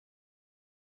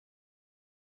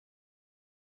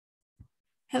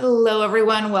Hello,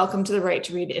 everyone. Welcome to the Right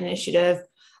to Read Initiative.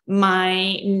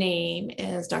 My name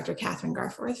is Dr. Kathryn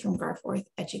Garforth from Garforth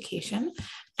Education.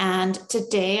 And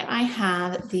today I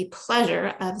have the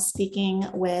pleasure of speaking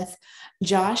with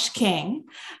Josh King,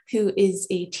 who is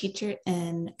a teacher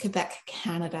in Quebec,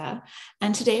 Canada.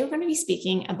 And today we're going to be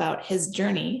speaking about his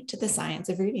journey to the science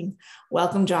of reading.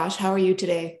 Welcome, Josh. How are you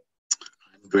today?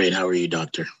 I'm great. How are you,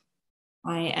 Doctor?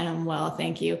 I am well,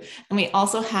 thank you. And we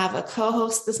also have a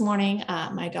co-host this morning,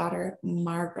 my daughter,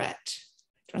 Margaret. Do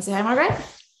you want to say hi, Margaret?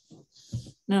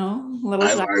 No?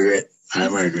 Hi, Margaret. Hi,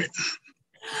 Margaret.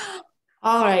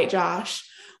 All right, Josh.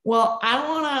 Well, I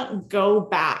want to go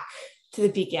back to the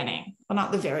beginning. Well,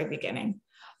 not the very beginning,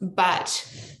 but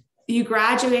you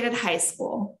graduated high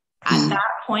school. At that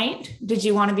point, did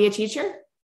you want to be a teacher?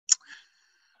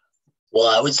 Well,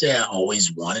 I would say I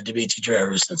always wanted to be a teacher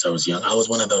ever since I was young. I was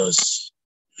one of those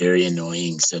very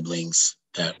annoying siblings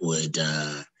that would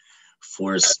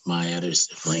force my other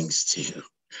siblings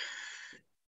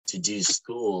to do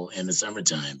school in the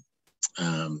summertime.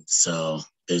 So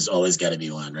there's always got to be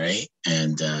one, right?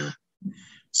 And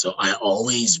so I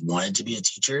always wanted to be a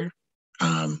teacher.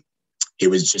 It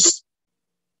was just,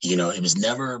 it was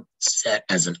never set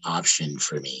as an option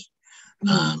for me.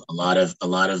 A lot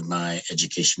of my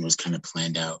education was kind of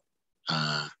planned out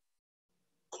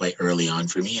quite early on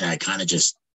for me, and I kind of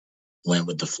just went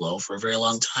with the flow for a very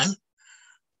long time.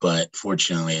 But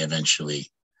fortunately,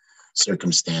 eventually,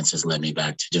 circumstances led me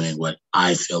back to doing what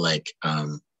I feel like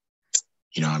I'm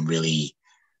really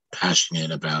passionate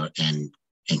about and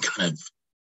kind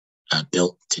of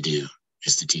built to do,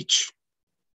 is to teach.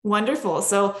 Wonderful.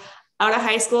 So out of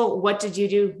high school, what did you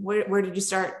do? Where did you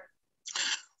start?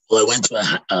 Well, I went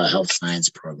to a health science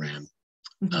program.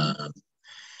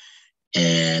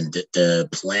 And the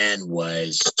plan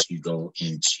was to go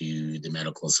into the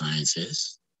medical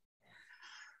sciences.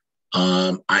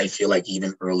 I feel like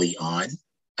even early on,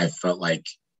 I felt like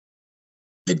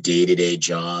the day-to-day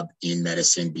job in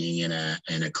medicine, being in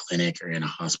a clinic or in a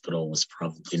hospital, was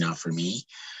probably not for me.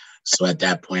 So at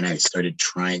that point, I started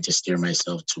trying to steer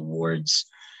myself towards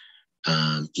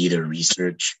either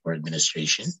research or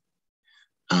administration.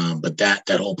 But that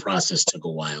whole process took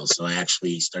a while. So I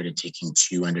actually started taking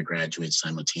 2 undergraduates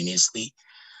simultaneously.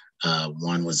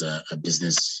 One was a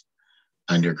business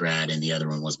undergrad, and the other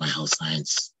one was my health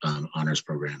science honors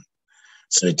program.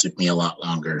 So it took me a lot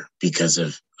longer because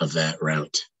of that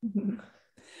route.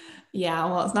 Yeah,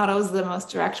 well, it's not always the most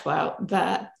direct route,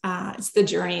 but it's the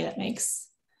journey that makes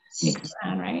the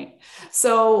plan, right?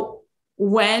 So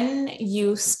when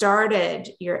you started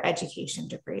your education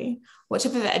degree, what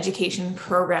type of education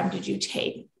program did you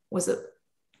take? Was it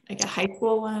like a high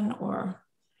school one or?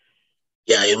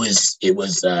 Yeah, it was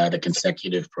the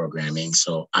consecutive programming.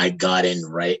 So I got in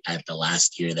right at the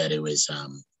last year that it was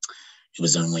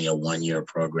only a 1-year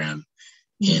program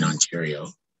in Ontario.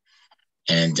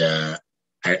 And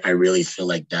I really feel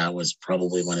like that was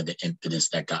probably one of the impetus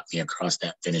that got me across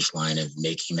that finish line of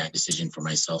making that decision for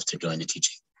myself to go into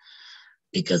teaching.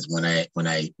 Because when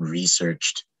I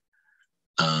researched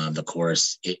the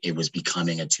course, it was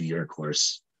becoming a 2-year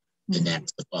course the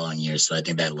following year. So I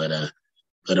think that lit a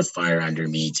fire under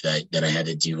me that I had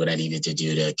to do what I needed to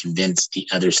do to convince the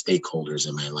other stakeholders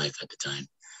in my life at the time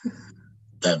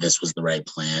that this was the right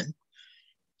plan.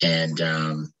 And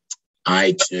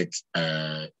I took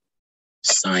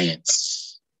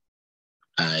science.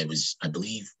 I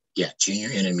believe, junior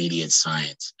intermediate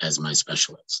science as my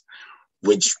specialist,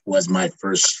 which was my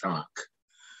first shock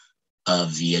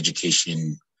of the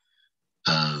education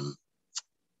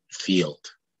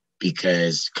field.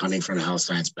 Because coming from a health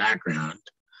science background,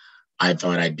 I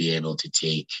thought I'd be able to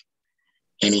take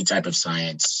any type of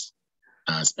science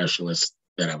specialist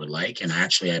that I would like. And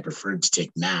actually, I preferred to take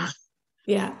math.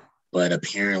 Yeah. But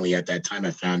apparently at that time,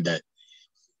 I found that,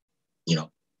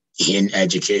 in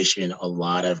education, a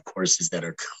lot of courses that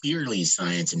are clearly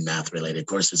science and math related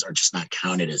courses are just not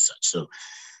counted as such. So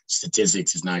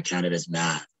statistics is not counted as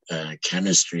math.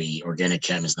 Chemistry, organic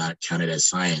chem is not counted as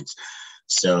science.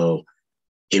 So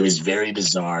it was very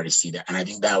bizarre to see that. And I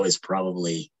think that was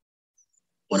probably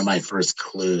one of my first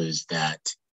clues that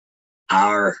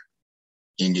our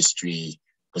industry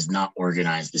was not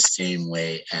organized the same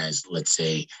way as, let's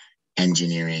say,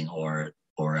 engineering or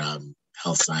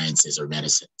health sciences or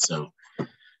medicine. So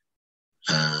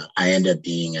I ended up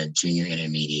being a junior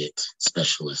intermediate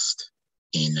specialist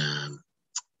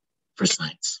for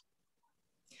science.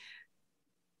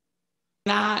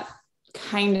 That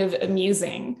kind of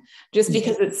amusing just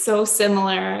because it's so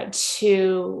similar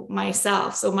to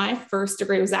myself. So my first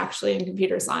degree was actually in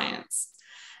computer science.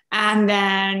 And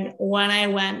then when I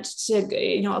went to,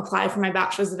 apply for my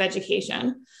bachelor's of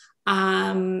education,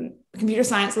 computer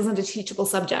science wasn't a teachable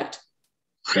subject.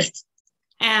 Right.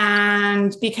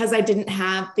 And because I didn't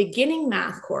have beginning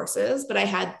math courses, but I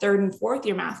had third and fourth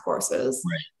year math courses,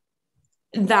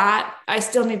 Right. that I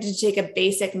still needed to take a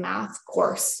basic math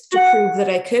course to prove that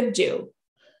I could do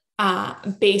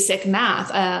basic math,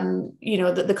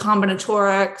 the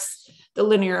combinatorics, the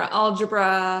linear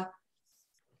algebra,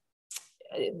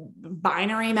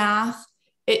 binary math.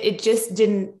 It just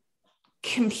didn't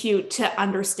compute to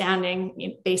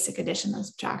understanding basic addition and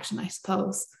subtraction, I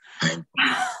suppose.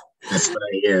 That's what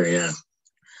I hear, yeah.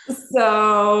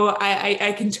 So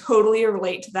I can totally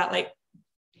relate to that. Like,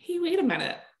 hey, wait a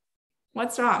minute,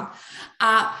 what's wrong?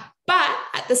 But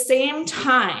at the same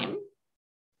time,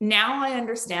 now I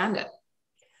understand it.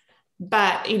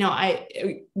 But,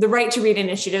 the Right to Read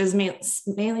initiative is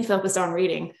mainly focused on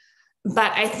reading.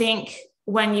 But I think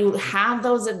when you have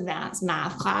those advanced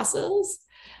math classes,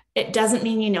 it doesn't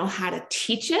mean you know how to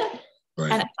teach it,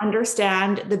 right, and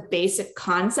understand the basic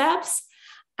concepts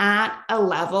at a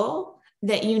level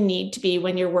that you need to be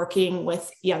when you're working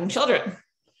with young children.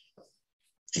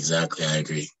 Exactly, I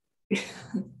agree.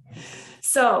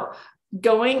 So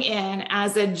going in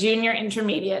as a junior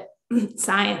intermediate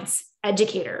science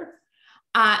educator,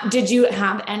 did you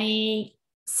have any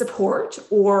support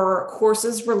or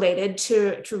courses related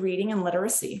to reading and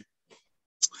literacy?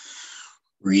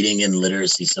 Reading and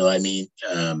literacy. So, I mean,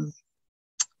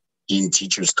 in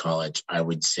teachers college, I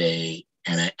would say,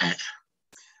 and I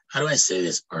how do I say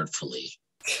this artfully?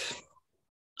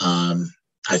 I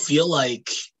feel like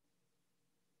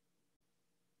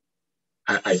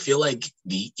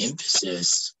the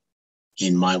emphasis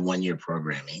in my 1-year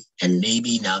programming, and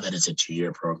maybe now that it's a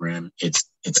 2-year program, it's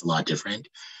a lot different.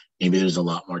 Maybe there's a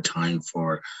lot more time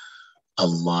for a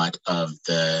lot of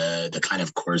the kind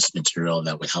of course material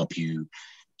that would help you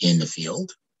in the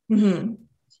field. Mm-hmm.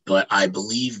 But I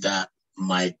believe that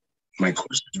my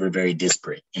courses were very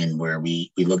disparate, and where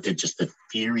we looked at just the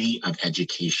theory of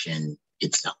education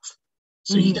itself.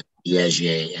 So mm-hmm. you got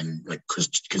Piaget and like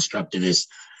constructivist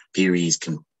theories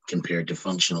compared to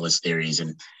functionalist theories.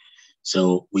 And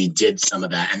so we did some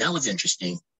of that, and that was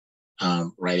interesting,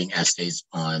 writing essays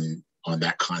on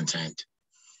that content.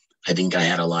 I think I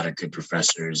had a lot of good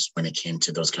professors when it came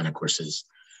to those kind of courses.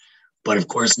 But of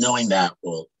course, knowing that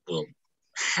will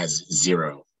has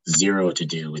zero to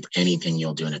do with anything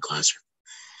you'll do in a classroom.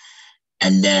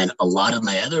 And then a lot of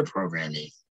my other programming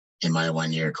in my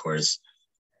 1-year course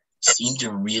seemed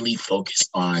to really focus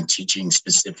on teaching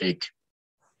specific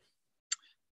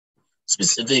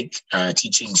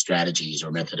teaching strategies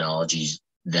or methodologies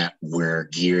that were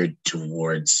geared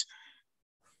towards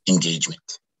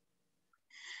engagement.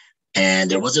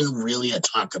 And there wasn't really a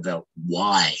talk about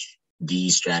why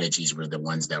these strategies were the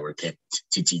ones that were picked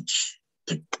to teach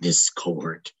this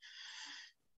cohort.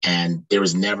 And there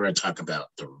was never a talk about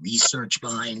the research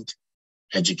behind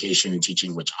education and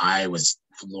teaching, which I was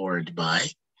floored by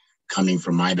coming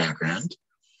from my background.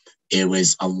 It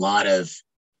was a lot of,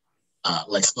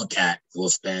 we'll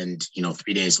spend,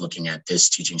 3 days looking at this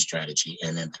teaching strategy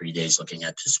and then 3 days looking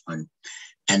at this one.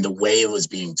 And the way it was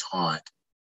being taught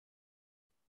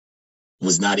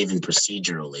was not even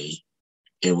procedurally.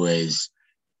 It was,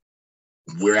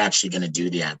 we're actually going to do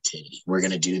the activity. We're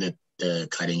going to do the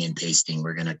cutting and pasting.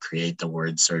 We're going to create the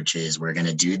word searches. We're going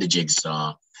to do the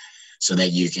jigsaw so that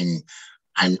you can,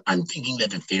 I'm thinking that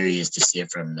the theory is to see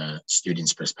it from the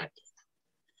student's perspective.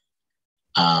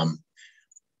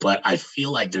 But I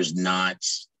feel like there's not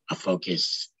a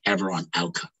focus ever on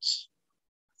outcomes.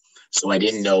 So I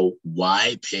didn't know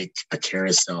why pick a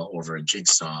carousel over a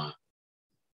jigsaw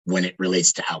when it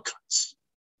relates to outcomes.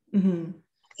 Mm-hmm.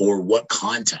 Or what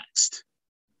context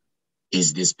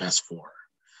is this best for?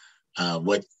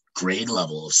 What grade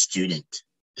level of student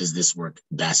does this work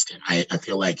best in? I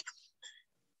feel like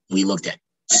we looked at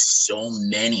so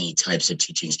many types of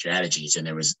teaching strategies, and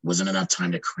there wasn't enough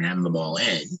time to cram them all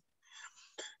in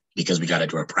because we got to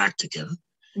do a practicum.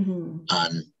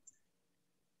 Mm-hmm.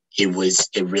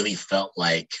 It really felt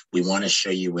like we want to show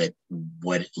you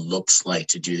what it looks like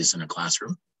to do this in a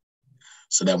classroom,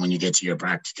 so that when you get to your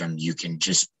practicum, you can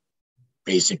just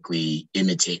basically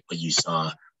imitate what you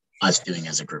saw us doing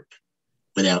as a group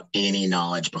without any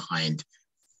knowledge behind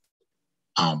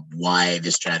why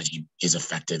this strategy is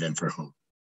effective and for whom.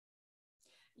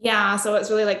 Yeah, so it's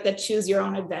really like the choose your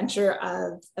own adventure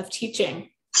of teaching.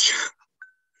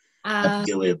 That's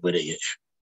a good way of putting it.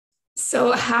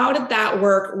 So how did that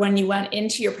work when you went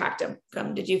into your practicum?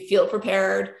 Did you feel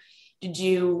prepared? Did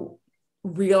you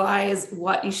realize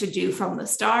what you should do from the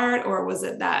start? Or was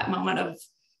it that moment of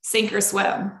Sink or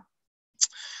swim?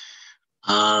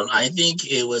 I think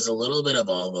it was a little bit of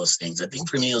all those things. I think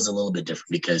for me, it was a little bit different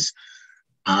because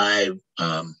I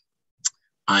um,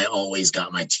 I always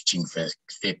got my teaching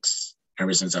fix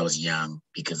ever since I was young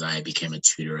because I became a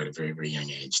tutor at a very, very young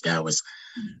age. That was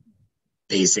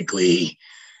basically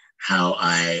how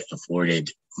I afforded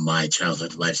my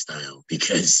childhood lifestyle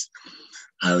because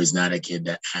I was not a kid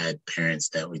that had parents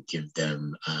that would give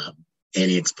them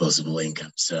any disposable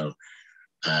income. So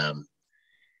um,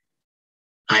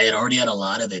 I had already had a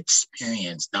lot of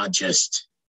experience, not just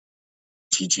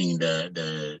teaching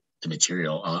the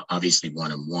material. Obviously,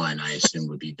 one-on-one, I assume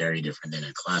would be very different than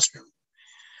a classroom.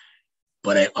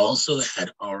 But I also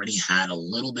had already had a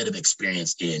little bit of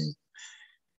experience in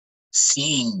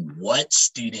seeing what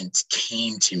students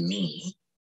came to me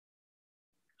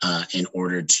in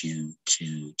order to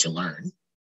learn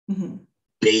Mm-hmm.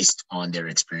 based on their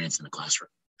experience in the classroom.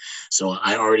 So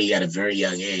I already at a very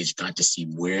young age got to see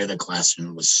where the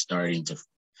classroom was starting to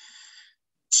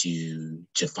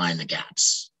find the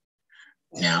gaps.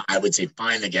 Now I would say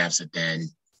find the gaps at then,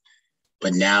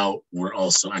 but now we're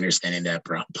also understanding that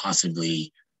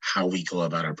possibly how we go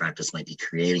about our practice might be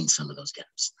creating some of those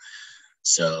gaps.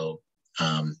 So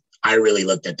I really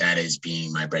looked at that as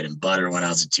being my bread and butter when I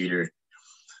was a tutor.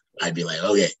 I'd be like,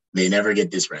 okay, they never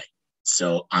get this right.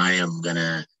 So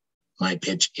my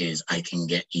pitch is I can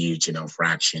get you to know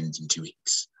fractions in 2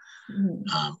 weeks,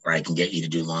 or I can get you to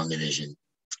do long division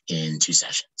in 2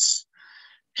 sessions.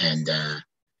 And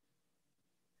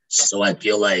so I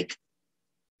feel like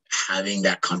having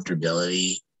that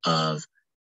comfortability of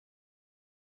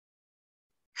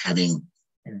having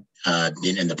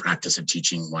been in the practice of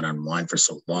teaching one-on-one for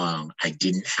so long, I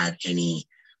didn't have any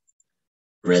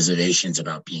reservations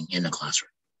about being in the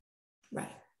classroom. Right.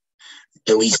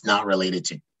 At least not related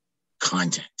to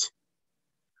content.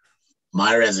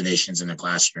 My reservations in the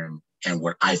classroom and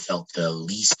where I felt the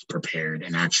least prepared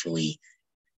and actually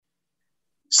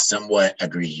somewhat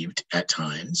aggrieved at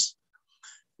times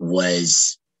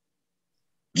was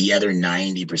the other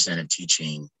 90% of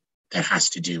teaching that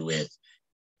has to do with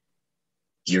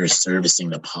you're servicing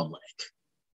the public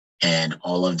and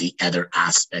all of the other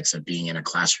aspects of being in a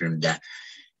classroom that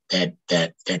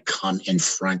come in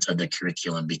front of the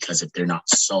curriculum, because if they're not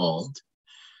solved,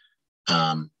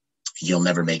 you'll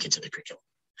never make it to the curriculum.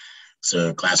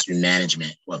 So classroom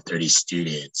management, well, 30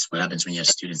 students. What happens when you have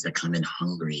students that come in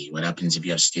hungry? What happens if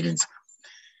you have students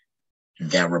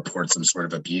that report some sort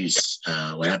of abuse?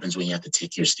 What happens when you have to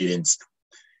take your students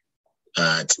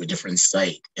to a different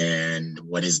site? And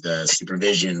what is the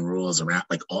supervision rules around?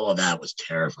 Like all of that was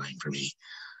terrifying for me.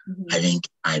 Mm-hmm. I think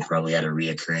I probably had a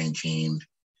reoccurring theme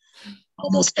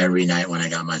almost every night when I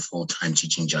got my full-time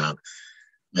teaching job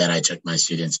that I took my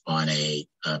students on a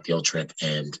field trip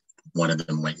and one of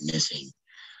them went missing.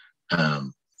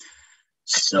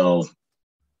 So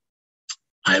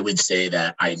I would say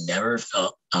that I never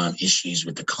felt issues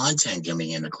with the content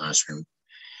coming in the classroom.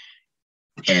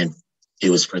 And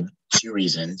it was for 2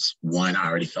 reasons. One, I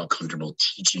already felt comfortable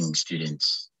teaching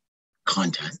students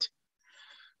content.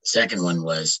 Second one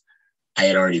was I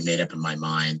had already made up in my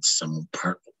mind some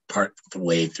part of the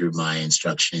way through my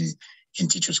instruction in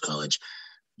Teachers College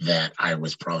that I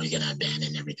was probably going to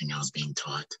abandon everything I was being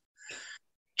taught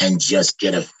and just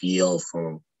get a feel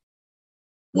for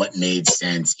what made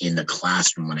sense in the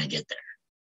classroom when I get there.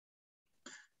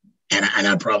 And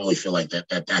I probably feel like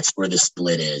that's where the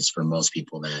split is for most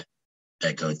people that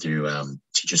go through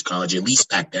Teachers College, at least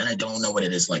back then. I don't know what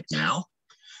it is like now.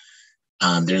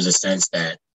 There's a sense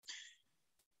that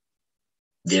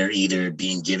they're either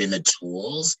being given the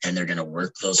tools and they're going to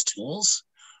work those tools,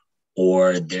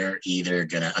 or they're either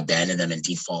going to abandon them and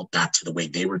default back to the way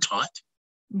they were taught,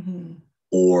 mm-hmm.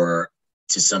 or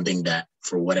to something that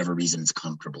for whatever reason is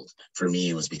comfortable. For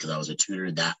me, it was because I was a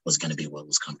tutor. That was going to be what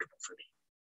was comfortable for me.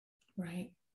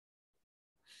 Right.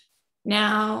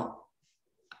 Now,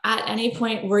 at any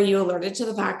point, were you alerted to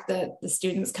the fact that the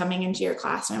students coming into your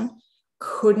classroom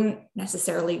couldn't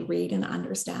necessarily read and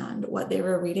understand what they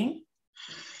were reading?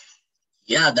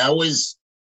 Yeah, that was.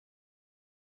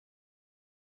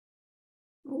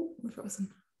 Oh, we're frozen.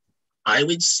 I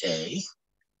would say,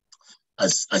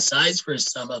 aside for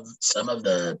some of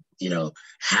the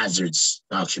hazards,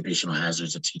 occupational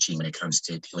hazards of teaching when it comes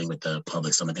to dealing with the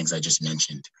public, some of the things I just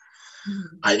mentioned,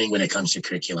 mm-hmm. I think when it comes to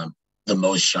curriculum, the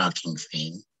most shocking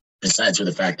thing, besides for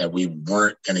the fact that we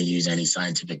weren't going to use any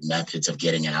scientific methods of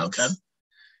getting an outcome,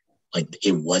 like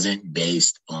it wasn't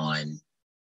based on,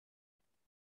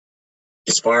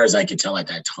 as far as I could tell at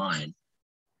that time,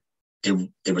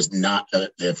 there was not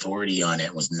the authority on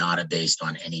it was not based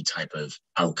on any type of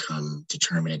outcome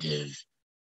determinative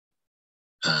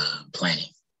planning.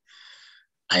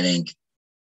 I think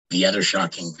the other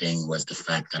shocking thing was the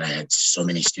fact that I had so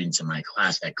many students in my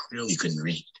class that clearly couldn't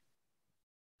read,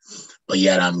 but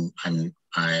yet I'm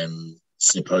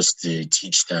supposed to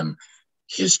teach them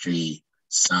history,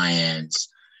 science,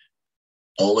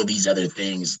 all of these other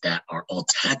things that are all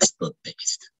textbook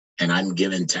based. And I'm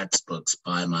given textbooks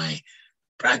by my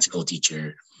practical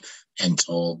teacher and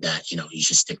told that, you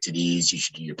should stick to these, you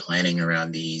should do your planning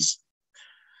around these.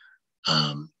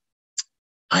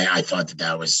 I thought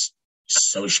that was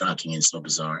so shocking and so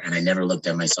bizarre. And I never looked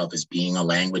at myself as being a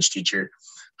language teacher.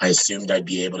 I assumed I'd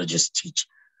be able to just teach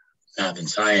math and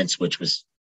science, which was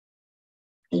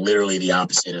literally the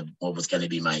opposite of what was going to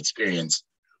be my experience.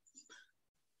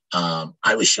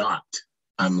 I was shocked.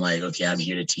 I'm like, okay, I'm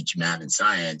here to teach math and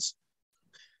science,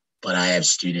 but I have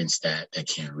students that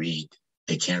can't read.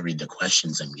 They can't read the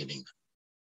questions I'm giving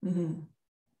them.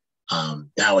 Mm-hmm.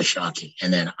 That was shocking.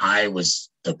 And then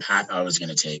the path I was going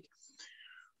to take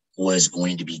was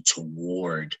going to be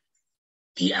toward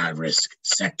the at-risk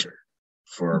sector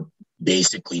for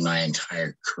basically my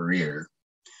entire career,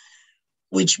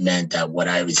 which meant that what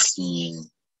I was seeing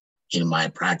in my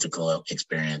practical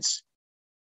experience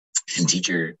in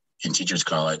teachers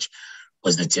college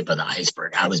was the tip of the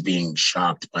iceberg. I was being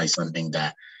shocked by something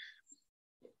that,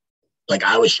 like,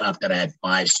 I was shocked that I had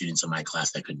 5 students in my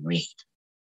class that couldn't read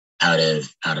out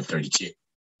of 32.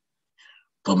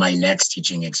 But my next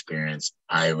teaching experience,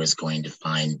 I was going to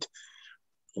find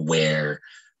where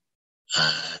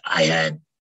I had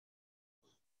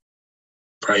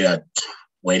probably about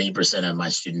 20% of my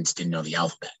students didn't know the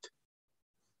alphabet.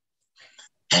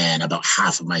 And about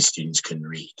half of my students couldn't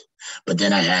read. But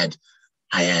then I had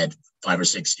 5 or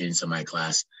 6 students in my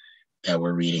class that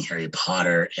were reading Harry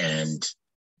Potter, and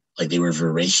like they were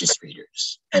voracious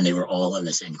readers, and they were all in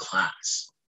the same class.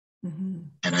 Mm-hmm.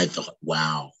 And I thought,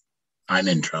 wow, I'm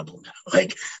in trouble now.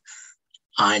 Like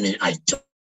I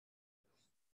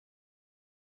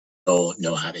don't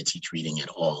know how to teach reading at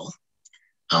all.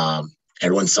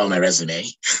 Everyone saw my resume.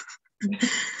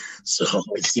 So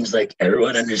it seems like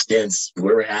everyone understands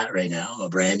where we're at right now. I'm a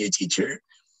brand new teacher.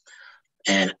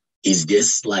 And is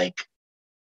this like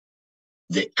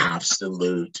the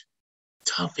absolute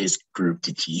toughest group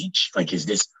to teach? Like, is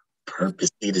this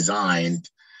purposely designed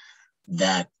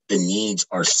that the needs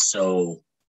are so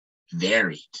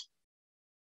varied?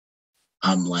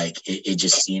 Like, it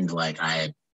just seemed like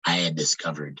I had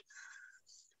discovered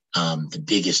the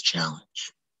biggest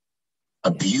challenge.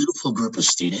 A beautiful group of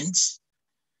students.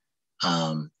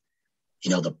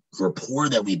 The rapport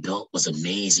that we built was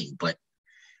amazing, but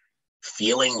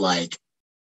feeling like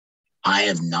I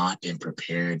have not been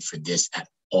prepared for this at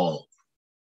all.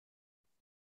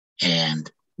 And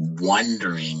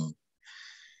wondering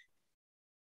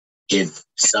if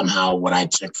somehow what I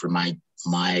took from my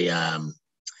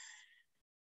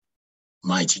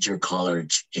teacher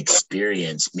college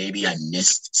experience, maybe I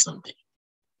missed something,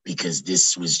 because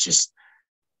this was just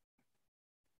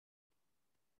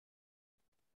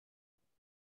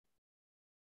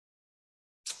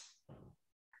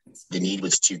the need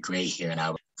was too great here, and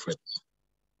I was for.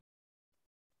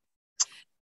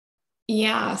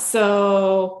 Yeah.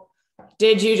 So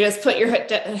did you just put your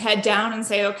head down and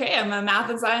say, okay, I'm a math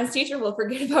and science teacher, we'll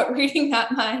forget about reading,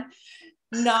 not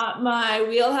my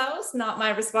wheelhouse, not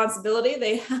my responsibility.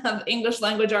 They have English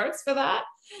language arts for that.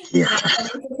 Yeah.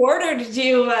 Or did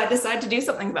you decide to do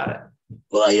something about it?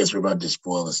 Well, I guess we're about to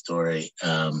spoil the story,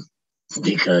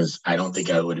 because I don't think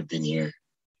I would have been here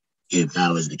if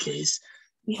that was the case.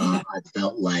 Yeah. I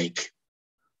felt like,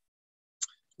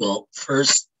 well,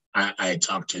 first I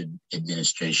talked to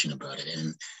administration about it,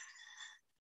 and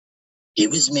it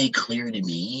was made clear to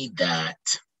me that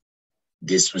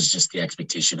this was just the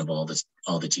expectation of all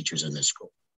the teachers in this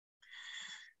school.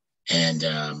 And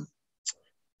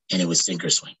it was sink or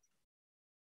swim.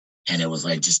 And it was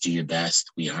like, just do your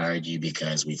best. We hired you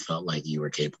because we felt like you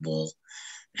were capable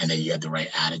and that you had the right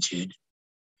attitude.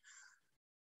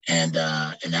 And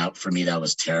that, for me, that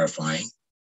was terrifying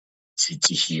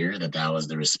to hear that was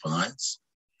the response.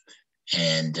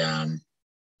 And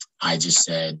I just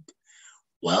said,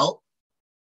 well,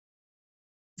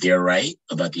 they're right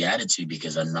about the attitude,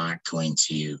 because I'm not going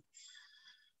to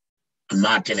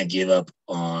give up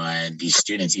on these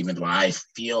students, even though I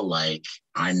feel like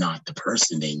I'm not the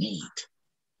person they need.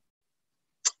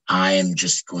 I am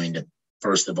just going to,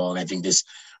 first of all, and I think this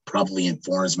probably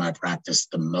informs my practice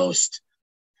the most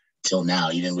till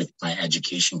now, even with my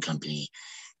education company,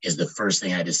 is the first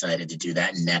thing I decided to do.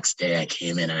 That next day I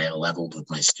came in and I leveled with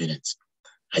my students.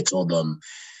 I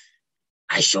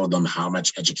showed them how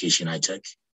much education I took.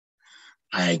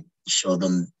 I show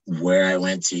them where I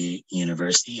went to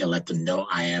university, and let them know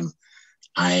I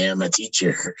am a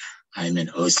teacher. I'm an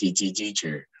OCT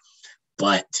teacher.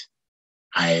 But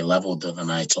I leveled them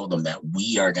and I told them that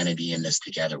we are going to be in this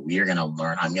together. We are going to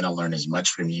learn. I'm going to learn as much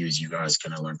from you as you guys are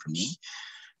going to learn from me,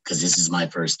 because this is my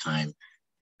first time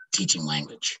teaching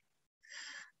language.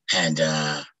 And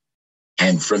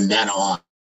from then on,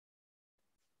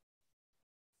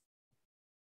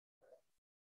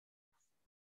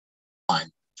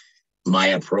 my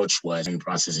approach was to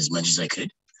process as much as I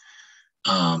could,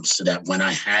 so that when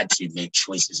I had to make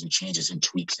choices and changes and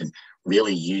tweaks and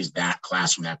really use that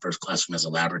classroom, that first classroom as a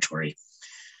laboratory,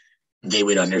 they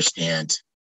would understand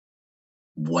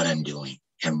what I'm doing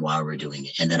and why we're doing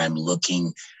it. And then I'm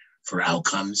looking for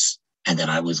outcomes, and then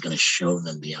I was going to show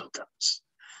them the outcomes.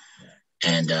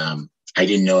 And I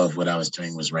didn't know if what I was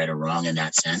doing was right or wrong in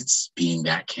that sense, being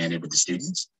that candid with the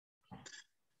students.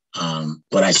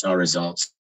 But I saw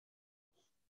results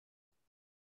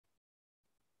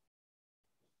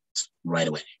right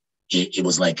away. It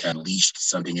was like unleashed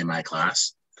something in my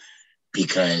class,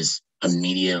 because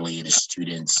immediately the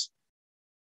students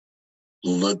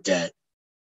looked at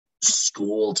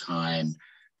school time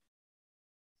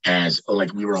as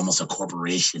like we were almost a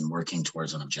corporation working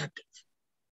towards an objective.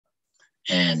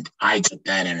 And I took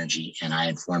that energy and I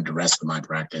informed the rest of my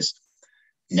practice.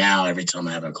 Now, every time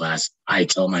I have a class, I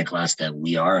tell my class that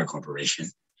we are a corporation.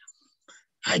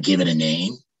 I give it a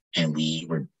name, and we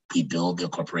build the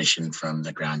corporation from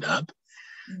the ground up,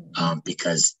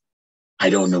 because I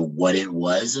don't know what it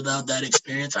was about that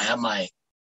experience. I have my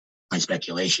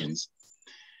speculations,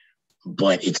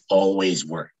 but it's always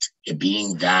worked. It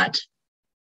being that,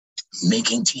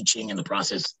 making teaching in the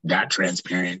process that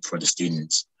transparent for the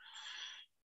students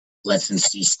lets them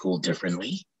see school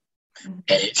differently. And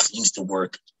it seems to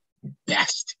work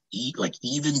best, like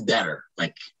even better,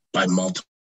 like by multiples,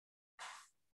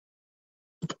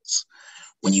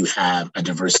 when you have a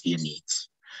diversity of needs,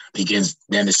 because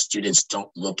then the students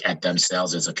don't look at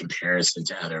themselves as a comparison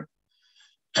to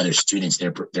other students.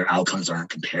 Their outcomes aren't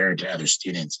compared to other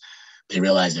students. They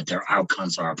realize that their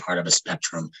outcomes are a part of a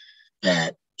spectrum,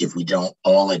 that if we don't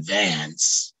all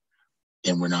advance,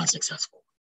 then we're not successful.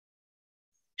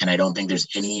 And I don't think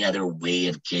there's any other way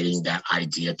of getting that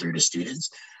idea through to students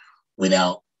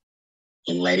without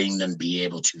letting them be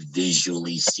able to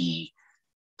visually see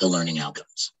the learning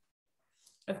outcomes.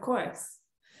 Of course.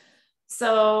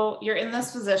 So you're in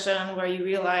this position where you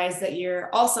realize that you're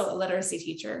also a literacy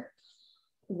teacher.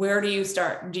 Where do you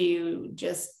start? Do you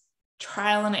just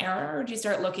trial and error, or do you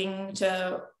start looking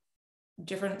to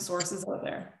different sources out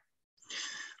there?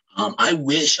 I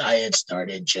wish I had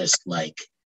started just like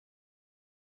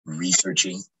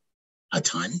researching a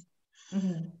ton.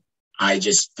 Mm-hmm. I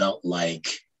just felt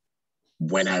like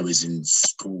when I was in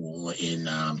school in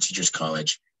Teachers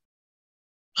College,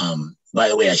 by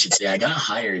the way, I should say I got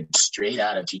hired straight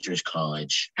out of Teachers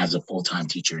College as a full-time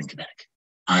teacher in Quebec.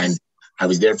 I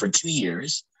was there for 2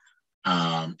 years,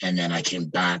 and then I came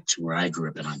back to where I grew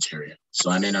up in Ontario. So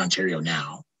I'm in Ontario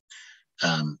now,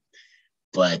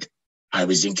 but I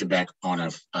was in Quebec on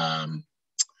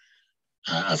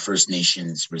a First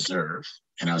Nations reserve,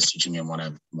 and I was teaching in one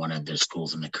of their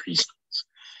schools, in the Cree schools.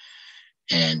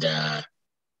 And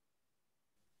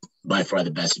by far the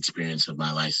best experience of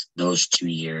my life. Those 2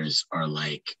 years are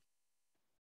like,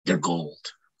 they're gold.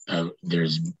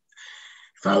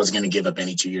 If I was going to give up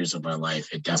any 2 years of my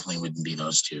life, it definitely wouldn't be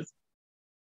those two.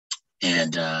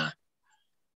 And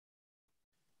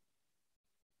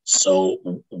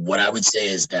so what I would say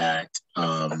is that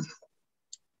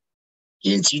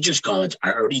in Teachers College,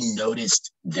 I already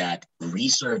noticed that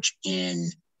research in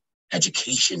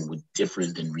education was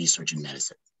different than research in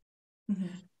medicine. Mm-hmm.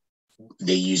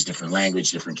 They use different language,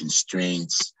 different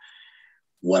constraints.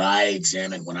 What I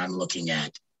examine when I'm looking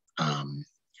at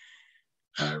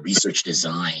research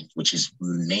design, which is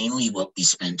mainly what we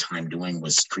spent time doing,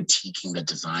 was critiquing the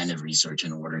design of research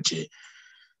in order to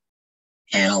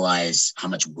analyze how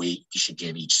much weight you should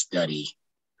give each study.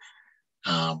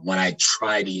 When I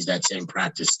tried to use that same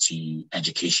practice to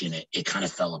education, it kind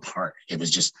of fell apart. It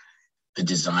was just, the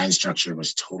design structure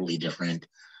was totally different.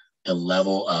 The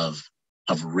level of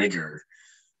rigor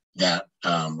that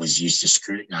was used to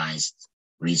scrutinize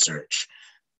research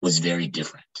was very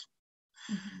different.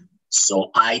 Mm-hmm.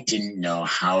 So I didn't know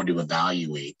how to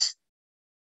evaluate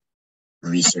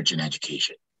research in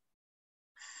education.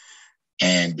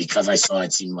 And because I saw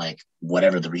it seemed like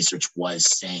whatever the research was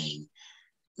saying,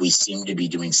 we seemed to be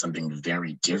doing something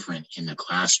very different in the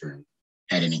classroom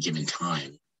at any given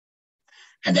time.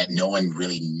 And that no one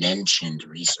really mentioned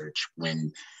research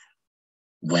when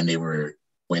they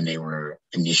were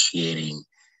initiating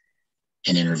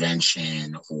an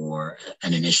intervention or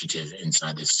an initiative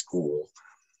inside the school,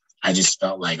 I just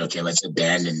felt like, okay, let's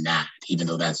abandon that, even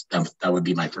though that would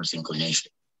be my first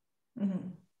inclination. Mm-hmm.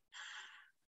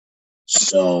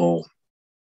 So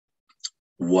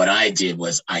what I did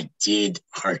was I did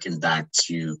harken back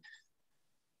to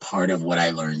part of what I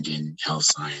learned in health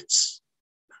science.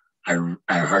 I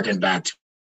harkened back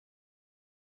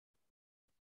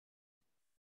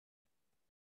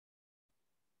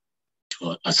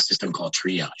to a system called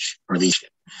triage or leadership.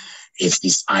 It's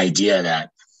this idea that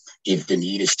if the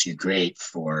need is too great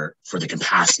for the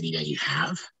capacity that you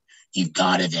have, you've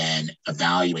got to then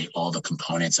evaluate all the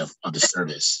components of the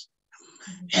service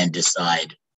and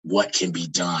decide what can be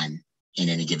done in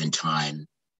any given time,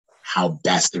 how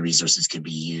best the resources could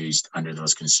be used under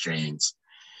those constraints,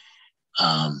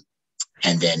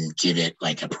 and then give it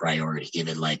like a priority, give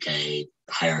it like a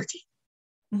hierarchy,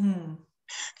 mm-hmm.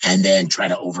 and then try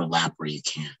to overlap where you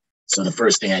can. So the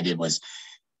first thing I did was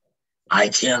I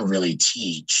can't really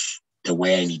teach the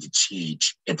way I need to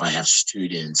teach if I have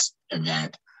students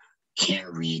that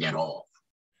can't read at all.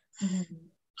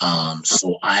 Mm-hmm.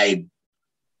 So I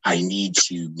need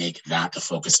to make that the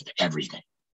focus of everything.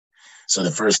 So the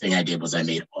first thing I did was I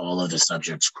made all of the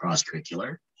subjects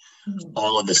cross-curricular. Mm-hmm.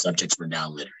 All of the subjects were now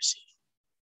literacy.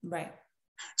 Right.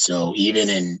 So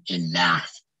even in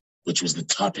math, which was the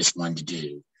toughest one to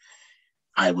do,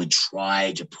 I would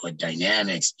try to put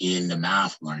dynamics in the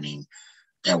math learning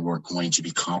that were going to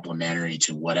be complementary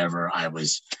to whatever I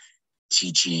was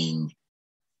teaching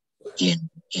in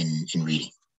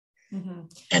reading. Mm-hmm.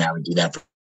 And I would do that.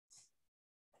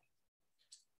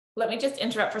 Let me just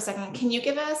interrupt for a second. Can you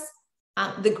give us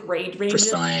the grade range? For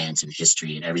science and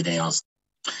history and everything else.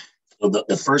 So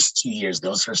the first 2 years, it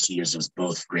was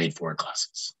both grade 4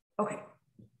 classes. Okay.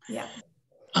 Yeah.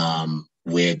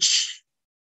 Which,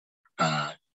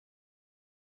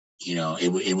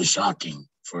 it was shocking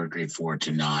for a grade 4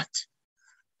 to not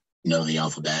know the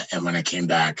alphabet. And when I came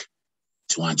back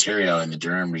to Ontario in the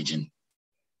Durham region,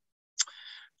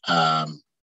 I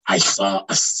saw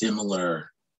a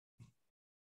similar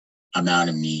amount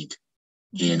of need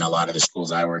in a lot of the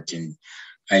schools I worked in.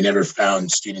 I never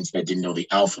found students that didn't know the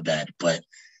alphabet, but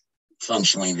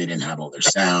functionally they didn't have all their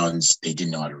sounds. They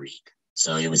didn't know how to read.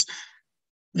 So it was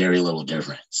very little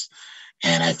difference.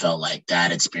 And I felt like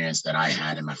that experience that I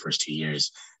had in my first 2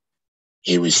 years,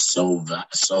 it was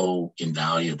so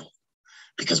invaluable,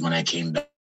 because when I came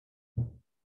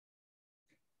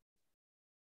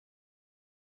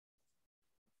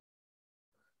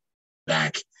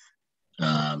back,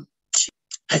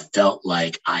 I felt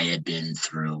like I had been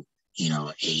through,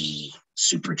 a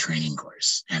super training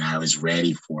course, and I was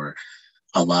ready for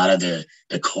a lot of the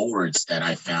cohorts that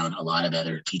I found a lot of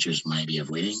other teachers might be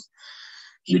avoiding.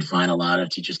 You'd find a lot of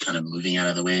teachers kind of moving out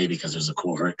of the way because there's a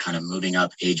cohort kind of moving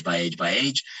up age by age by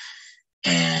age,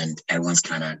 and everyone's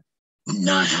kind of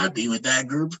not happy with that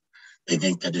group. They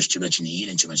think that there's too much need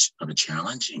and too much of a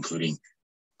challenge, including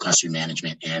classroom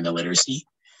management and the literacy.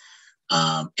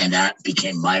 And that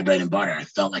became my bread and butter. I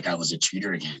felt like I was a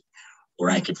tutor again, where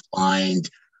I could find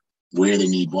where the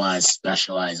need was,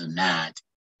 specialize in that,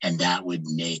 and that would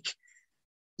make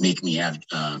me have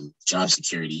job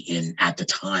security. At the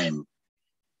time,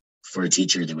 for a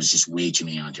teacher, there was just way too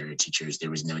many Ontario teachers. There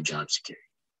was no job security,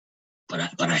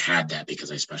 but I had that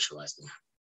because I specialized in that.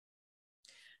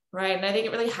 Right, and I think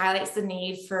it really highlights the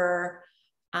need for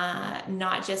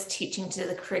not just teaching to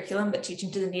the curriculum, but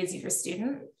teaching to the needs of your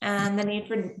student, and the need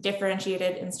for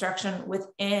differentiated instruction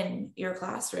within your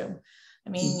classroom. I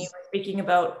mean, you were speaking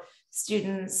about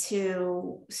students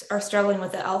who are struggling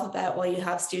with the alphabet, while you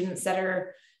have students that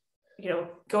are,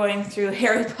 going through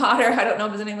Harry Potter. I don't know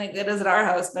if there's anything like that is at our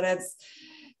house, but it's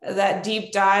that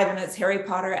deep dive, and it's Harry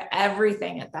Potter,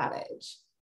 everything at that age.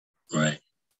 Right.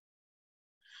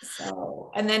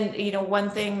 So, and then,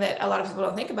 one thing that a lot of people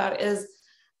don't think about is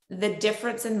the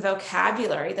difference in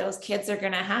vocabulary those kids are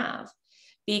going to have,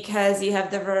 because you have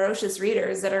the ferocious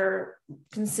readers that are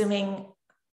consuming,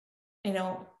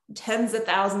 tens of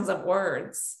thousands of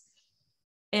words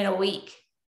in a week,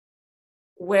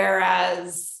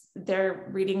 whereas they're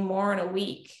reading more in a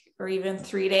week or even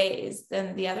 3 days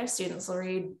than the other students will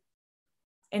read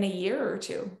in a year or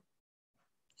two.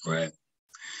 Right.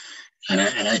 And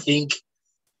I think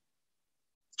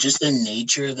just the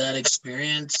nature of that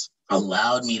experience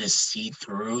allowed me to see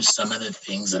through some of the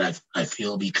things that I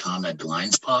feel become a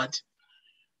blind spot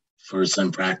for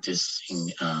some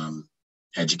practicing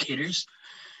educators.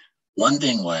 One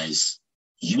thing was,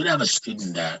 you would have a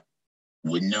student that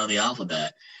wouldn't know the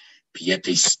alphabet, but yet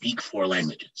they speak 4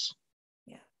 languages.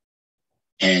 Yeah.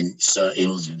 And so it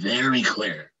was very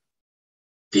clear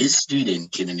this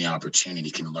student, given the opportunity,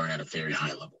 can learn at a very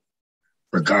high level,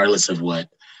 regardless of what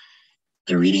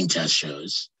the reading test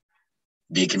shows.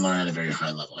 They can learn at a very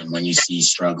high level. And when you see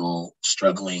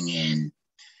struggling in,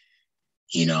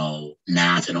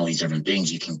 math and all these different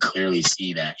things, you can clearly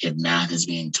see that if math is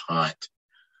being taught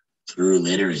through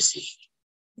literacy,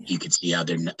 you can see how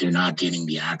they're not getting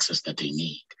the access that they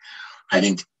need. I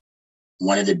think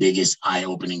one of the biggest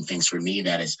eye-opening things for me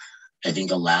that is, I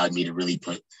think, allowed me to really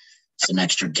put some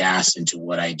extra gas into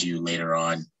what I do later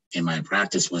on in my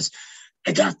practice was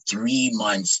I got 3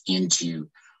 months into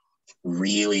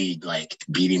really like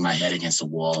beating my head against the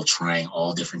wall, trying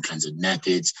all different kinds of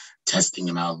methods, testing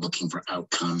them out, looking for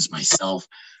outcomes myself,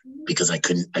 because I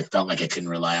felt like I couldn't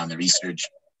rely on the research.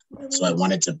 So I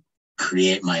wanted to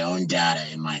create my own data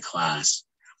in my class.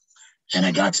 And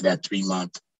I got to that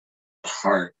 3-month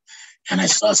part and I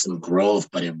saw some growth,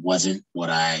 but it wasn't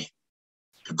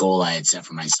the goal I had set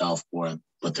for myself or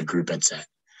what the group had set.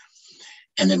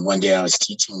 And then one day I was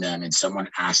teaching them and someone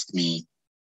asked me,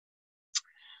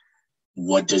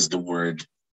 what does the word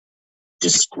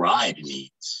describe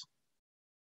means?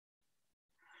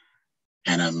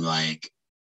 And I'm like,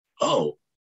 oh,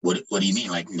 what do you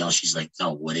mean? Like, no, she's like,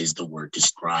 no, what is the word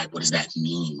describe? What does that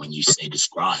mean when you say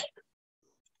describe?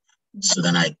 So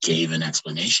then I gave an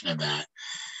explanation of that.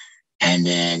 And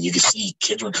then you could see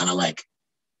kids were kind of like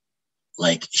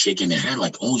shaking their head,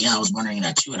 like, oh yeah, I was wondering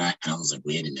that too. And I was like,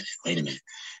 wait a minute. And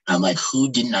I'm like, who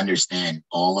didn't understand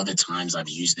all of the times I've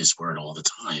used this word all the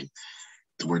time?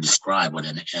 The word describe,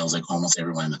 and it was like almost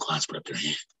everyone in the class put up their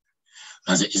hand.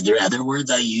 I was like, is there other words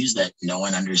I use that no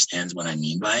one understands what I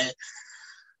mean by it?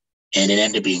 And it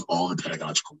ended up being all the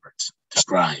pedagogical words: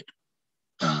 describe,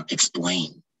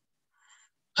 explain,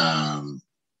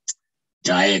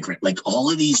 diagram, like all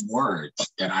of these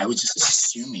words that I was just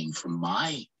assuming from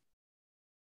my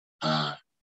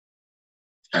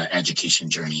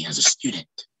education journey as a student,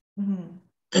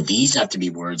 that these have to be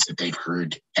words that they've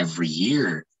heard every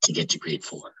year to get to grade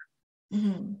 4.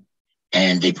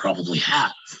 And they probably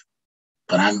have.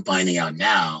 But I'm finding out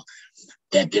now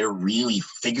that they're really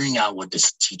figuring out what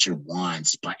this teacher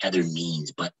wants by other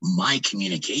means, but my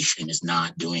communication is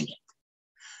not doing it.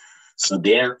 So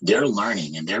they're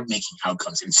learning and they're making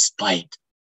outcomes in spite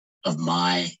of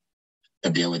my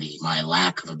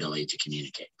lack of ability to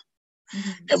communicate.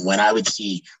 And when I would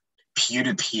see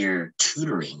peer-to-peer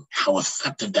tutoring, how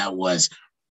effective that was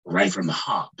right from the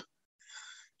hop,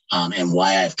 and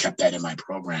why I've kept that in my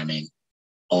programming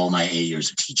all my 8 years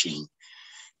of teaching,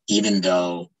 even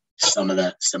though some of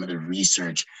the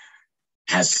research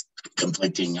has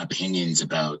conflicting opinions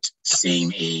about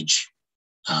same age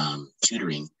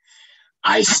tutoring,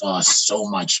 I saw so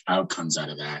much outcomes out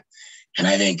of that. And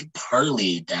I think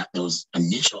partly that those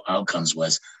initial outcomes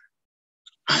was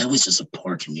I was just a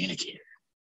poor communicator.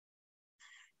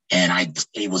 And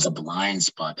it was a blind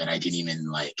spot that I didn't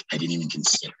even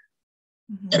consider.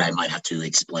 That I might have to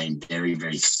explain very,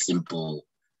 very simple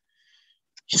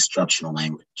instructional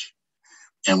language.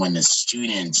 And when the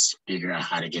students figure out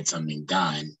how to get something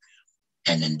done,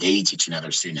 and then they teach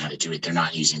another student how to do it, they're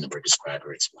not using the word describe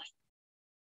or explain.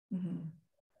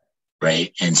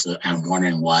 Right? And so I'm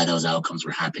wondering why those outcomes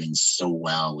were happening so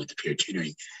well with the peer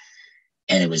tutoring.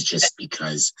 And it was just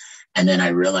because, and then I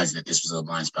realized that this was a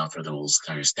blind spot for the whole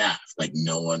entire staff. Like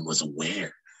no one was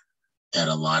aware that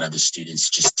a lot of the students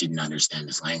just didn't understand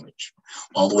this language.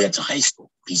 All the way up to high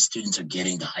school. These students are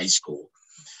getting to high school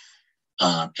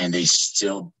and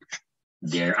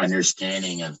their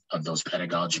understanding of those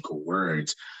pedagogical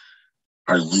words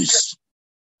are loose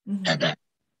at best.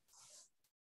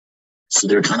 So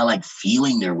they're kind of like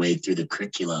feeling their way through the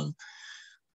curriculum,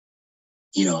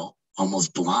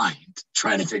 almost blind,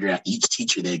 trying to figure out each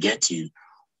teacher they get to,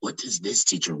 what does this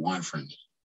teacher want from me?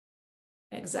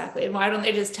 Exactly. And why don't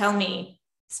they just tell me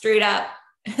straight up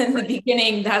in the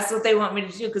beginning, that's what they want me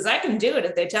to do? Because I can do it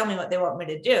if they tell me what they want me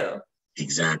to do.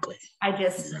 Exactly. I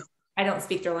don't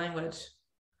speak their language.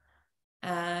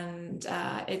 And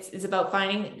it's about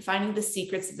finding the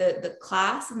secrets, the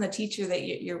class and the teacher that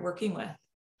you're working with.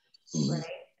 Right.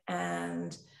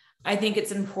 And I think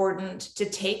it's important to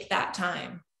take that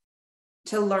time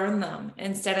to learn them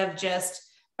instead of just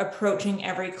approaching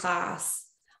every class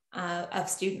of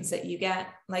students that you get,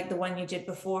 like the one you did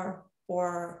before,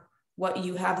 or what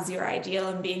you have as your ideal,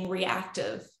 and being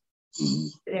reactive to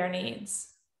their needs.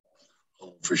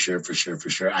 Oh, for sure.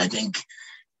 I think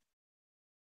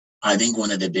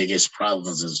one of the biggest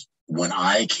problems is when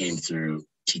I came through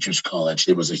Teachers College,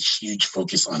 there was a huge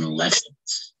focus on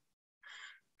lessons.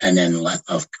 And then,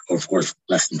 of course,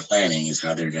 lesson planning is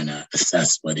how they're going to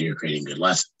assess whether you're creating good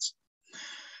lessons.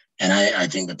 And I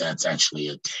think that that's actually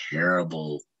a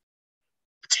terrible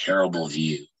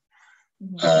view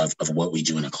of what we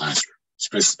do in a classroom,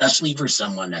 especially for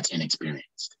someone that's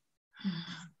inexperienced.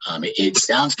 It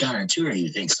sounds counterintuitive. You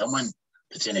think someone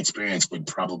that's inexperienced would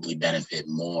probably benefit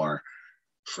more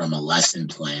from a lesson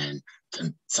plan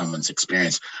than someone's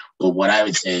experience. But what I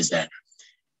would say is that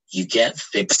you get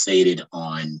fixated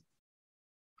on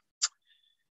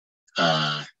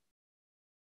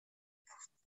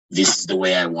this is the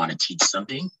way I want to teach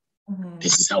something.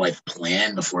 This is how I've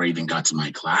planned before I even got to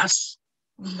my class.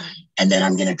 And then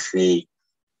I'm going to create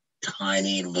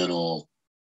tiny little,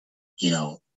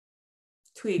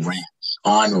 tweaks,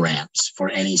 on-ramps for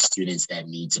any students that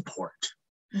need support.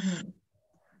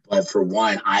 But for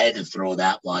one, I had to throw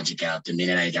that logic out the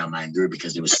minute I got my group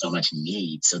because there was so much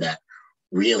need, so that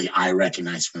really I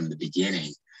recognized from the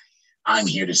beginning, I'm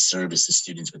here to service the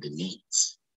students with the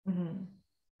needs,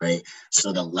 right?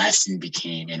 So the lesson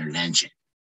became intervention.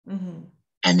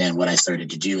 And then what I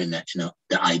started to do in that,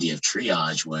 the idea of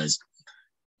triage was,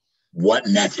 what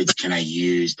methods can I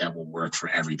use that will work for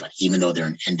everybody, even though they're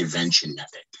an intervention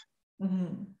method?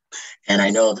 And I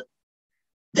know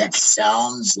that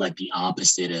sounds like the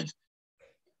opposite of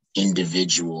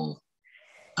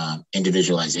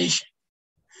individualization.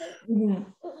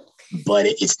 But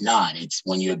it's not. It's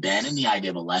when you abandon the idea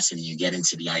of a lesson and you get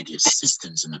into the idea of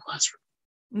systems in the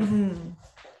classroom.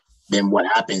 Then what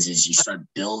happens is you start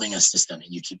building a system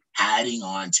and you keep adding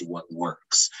on to what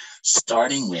works,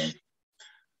 starting with,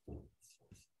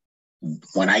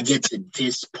 when I get to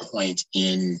this point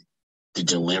in the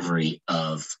delivery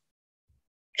of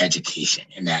education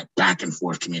and that back and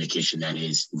forth communication that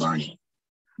is learning,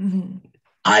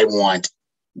 I want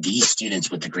these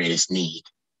students with the greatest need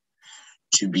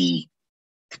to be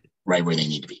right where they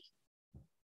need to be.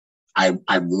 I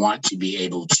want to be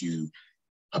able to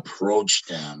approach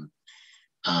them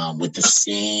with the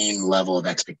same level of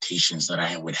expectations that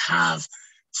I would have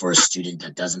for a student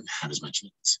that doesn't have as much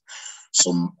needs.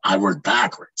 So I work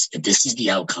backwards. If this is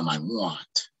the outcome I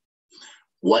want,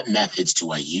 what methods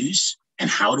do I use? And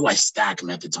how do I stack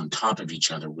methods on top of each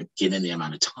other given the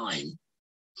amount of time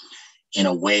in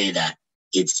a way that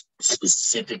it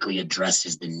specifically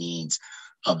addresses the needs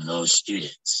of those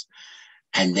students?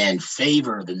 And then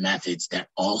favor the methods that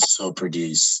also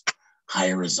produce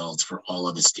higher results for all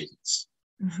of the students.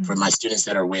 For my students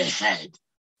that are way ahead,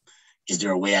 is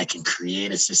there a way I can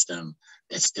create a system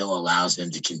that still allows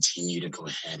them to continue to go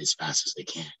ahead as fast as they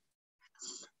can?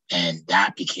 And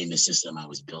that became the system I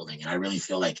was building. And I really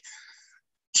feel like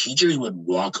teachers would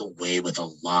walk away with a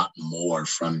lot more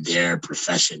from their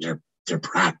profession, their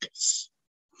practice,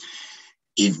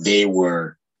 if they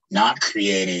were not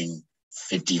creating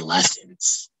 50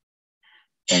 lessons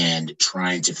and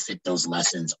trying to fit those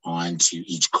lessons onto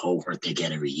each cohort they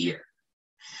get every year.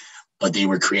 But they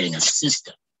were creating a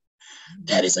system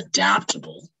that is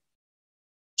adaptable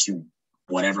to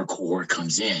whatever cohort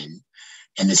comes in,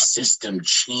 and the system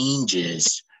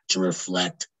changes to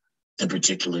reflect the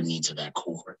particular needs of that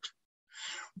cohort.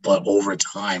 But over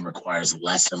time requires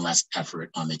less and less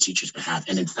effort on the teacher's behalf.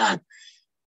 And in fact,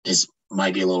 this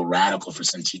might be a little radical for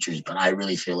some teachers, but I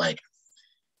really feel like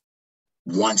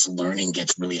once learning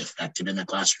gets really effective in the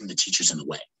classroom, the teacher's in the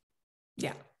way.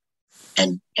 Yeah.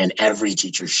 And every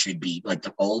teacher should be, like,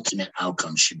 the ultimate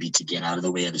outcome should be to get out of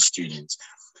the way of the students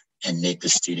and make the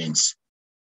students,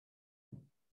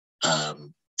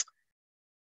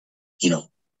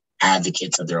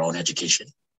 advocates of their own education,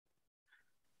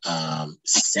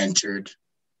 centered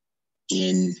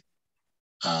in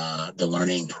the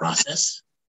learning process.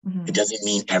 It doesn't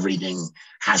mean everything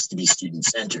has to be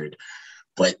student-centered,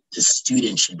 but the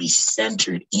student should be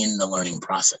centered in the learning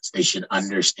process. They should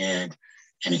understand,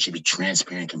 and it should be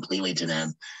transparent completely to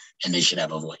them, and they should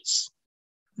have a voice.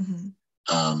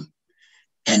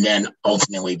 And then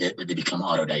ultimately they become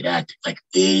autodidactic, like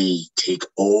they take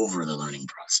over the learning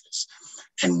process.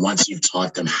 And once you've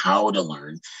taught them how to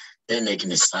learn, then they can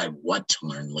decide what to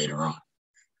learn later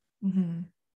on.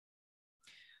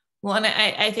 Well, and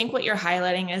I think what you're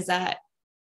highlighting is that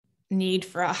need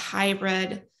for a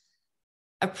hybrid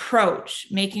approach,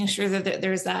 making sure that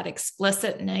there's that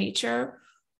explicit nature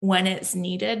when it's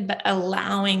needed, but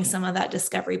allowing some of that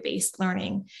discovery-based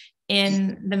learning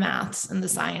in the maths and the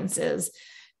sciences.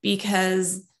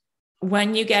 Because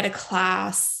when you get a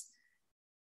class,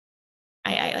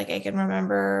 I can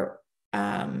remember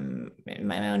in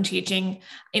my own teaching,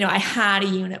 I had a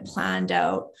unit planned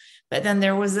out, but then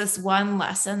there was this one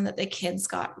lesson that the kids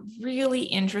got really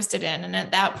interested in. And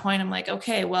at that point, I'm like,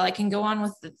 okay, well, I can go on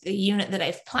with the unit that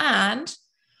I've planned,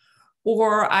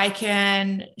 or I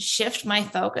can shift my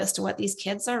focus to what these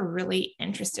kids are really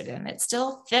interested in. It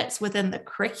still fits within the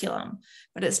curriculum,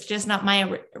 but it's just not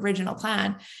my original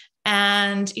plan.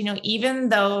 And, even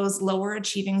those lower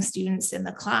achieving students in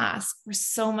the class were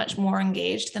so much more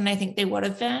engaged than I think they would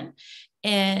have been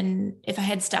if I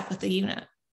had stuck with the unit.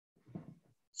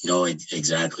 No,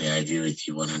 exactly. I agree with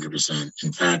you 100%.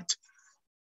 In fact,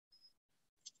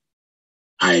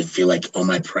 I feel like on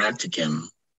my practicum,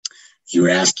 you were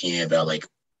asking me about like,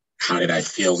 how did I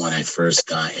feel when I first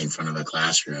got in front of a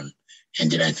classroom, and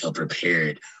did I feel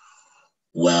prepared?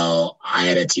 Well, I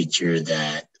had a teacher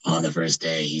that on the first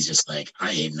day, he's just like,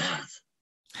 I hate math.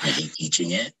 I hate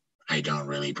teaching it. I don't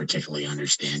really particularly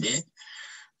understand it.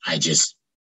 I just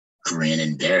grin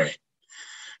and bear it.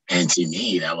 And to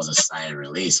me, that was a sigh of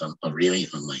relief. A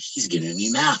relief. I'm like, he's giving me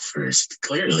math first,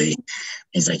 clearly.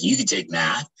 He's like, you can take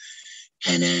math.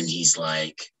 And then he's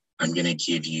like, I'm going to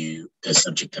give you the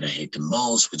subject that I hate the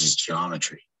most, which is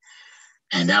geometry.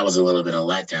 And that was a little bit of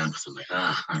letdown because I'm like,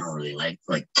 I don't really like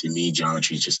to me,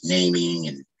 geometry is just naming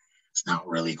and it's not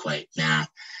really quite math.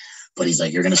 But he's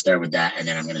like, you're going to start with that. And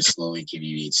then I'm going to slowly give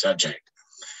you each subject.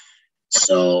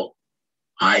 So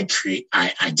I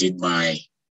did my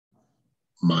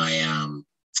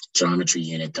geometry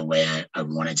unit the way I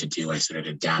wanted to do. I started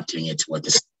adapting it to what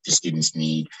the students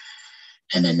need.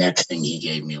 And the next thing he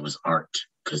gave me was art,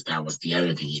 because that was the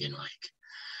other thing he didn't like.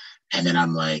 And then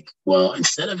I'm like, well,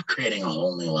 instead of creating a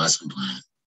whole new lesson plan,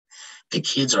 the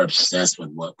kids are obsessed with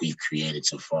what we've created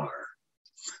so far.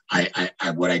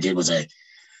 What I did was I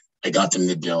got them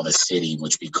to build a city,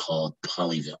 which we called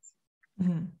Polyville.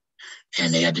 Mm-hmm.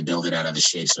 And they had to build it out of the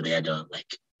shape. So they had to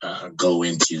go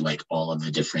into like all of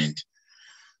the different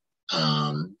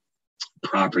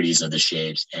properties of the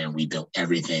shapes, and we built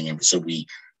everything. And so we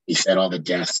set all the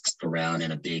desks around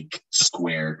in a big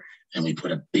square, and we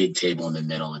put a big table in the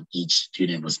middle, and each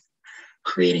student was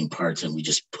creating parts, and we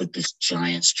just put this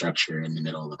giant structure in the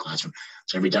middle of the classroom.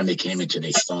 So every time they came into,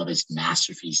 they saw this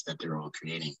masterpiece that they're all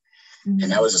creating. Mm-hmm.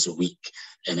 And that was just a week.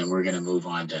 And then we're going to move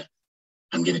on to,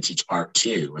 I'm going to teach art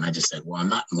too. And I just said, well, I'm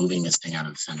not moving this thing out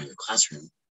of the center of the classroom.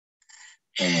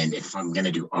 And if I'm going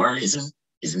to do art, isn't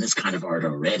this kind of art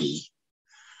already?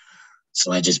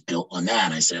 So I just built on that.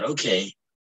 And I said, okay,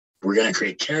 we're going to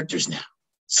create characters now.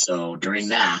 So during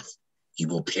math, you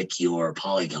will pick your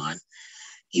polygon.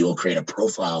 You will create a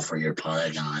profile for your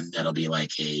polygon. That'll be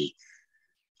like a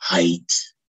height,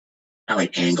 not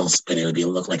like angles, but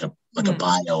it'll look like a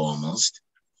bio almost.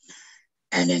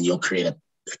 And then you'll create a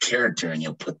character, and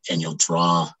you'll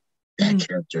draw that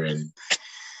character in.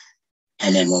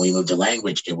 And then when we moved to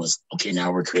language, it was, okay,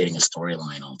 now we're creating a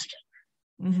storyline altogether.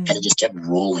 Mm-hmm. And it just kept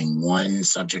rolling. One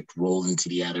subject rolled into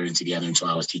the other until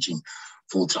I was teaching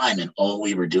full time. And all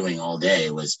we were doing all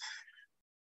day was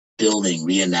building,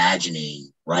 reimagining,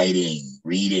 writing,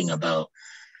 reading about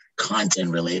content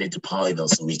related to Polyville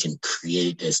so we can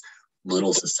create this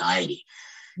little society.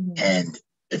 Mm-hmm. And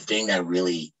the thing that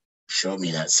really showed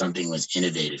me that something was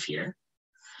innovative here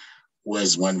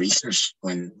was when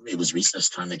it was recess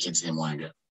time, the kids didn't want to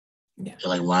go. Yeah. They're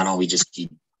like, why don't we just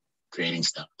keep creating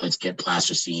stuff? Let's get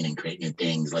plasticine and create new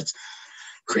things. Let's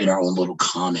create our own little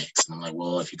comics. And I'm like,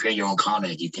 well, if you create your own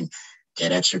comic, you can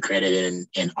get extra credit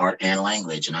in art and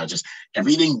language. And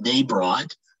everything they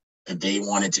brought that they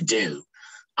wanted to do,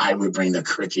 I would bring the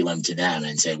curriculum to them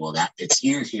and say, well, it's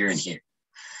here, here, and here.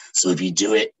 So if you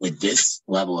do it with this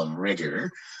level of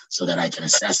rigor so that I can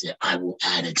assess it, I will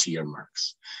add it to your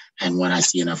marks. And when I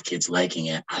see enough kids liking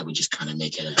it, I would just kind of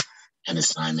make it an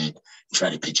assignment, try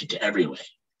to pitch it to every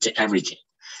kid,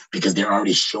 because they're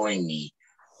already showing me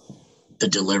the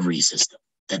delivery system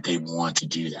that they want to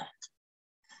do that.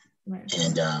 Right.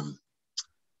 And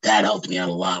that helped me out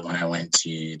a lot when I went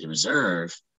to the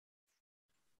reserve,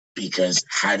 because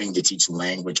having to teach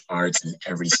language arts in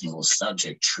every single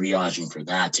subject, triaging for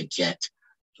that to get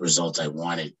the results I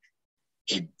wanted,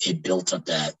 it built up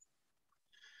that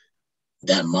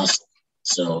muscle.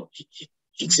 So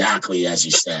exactly as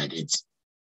you said,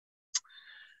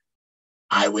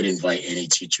 I would invite any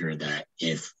teacher that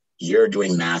if you're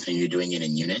doing math and you're doing it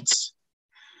in units,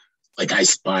 like I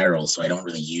spiral, so I don't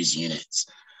really use units.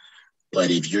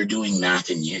 But if you're doing math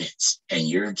in units and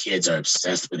your kids are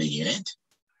obsessed with a unit,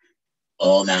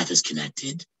 all math is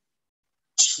connected,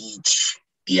 teach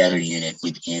the other unit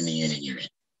within the unit you're in.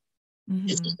 Mm-hmm.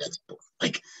 It's just that simple.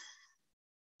 Like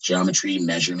geometry,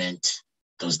 measurement,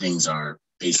 those things are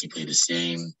basically the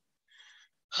same.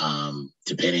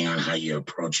 Depending on how you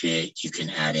approach it, you can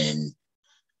add in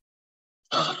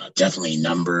definitely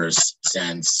numbers,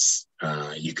 cents.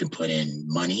 You can put in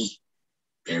money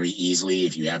very easily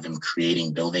if you have them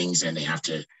creating buildings and they have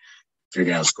to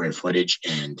figure out square footage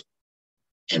and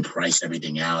price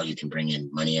everything out. You can bring in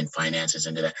money and finances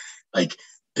into that. Like,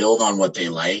 build on what they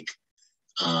like,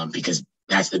 because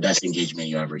that's the best engagement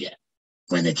you ever get,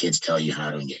 when the kids tell you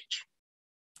how to engage.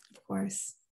 Of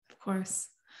course. Of course.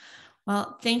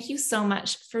 Well, thank you so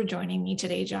much for joining me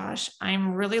today, Josh.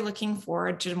 I'm really looking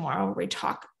forward to tomorrow where we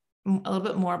talk a little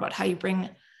bit more about how you bring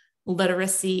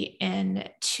literacy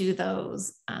into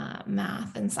those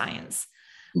math and science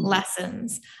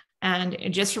lessons. And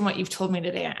just from what you've told me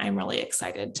today, I'm really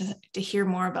excited to hear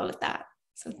more about that.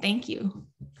 So thank you.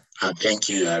 Thank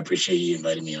you. I appreciate you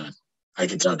inviting me on. I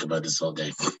could talk about this all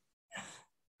day.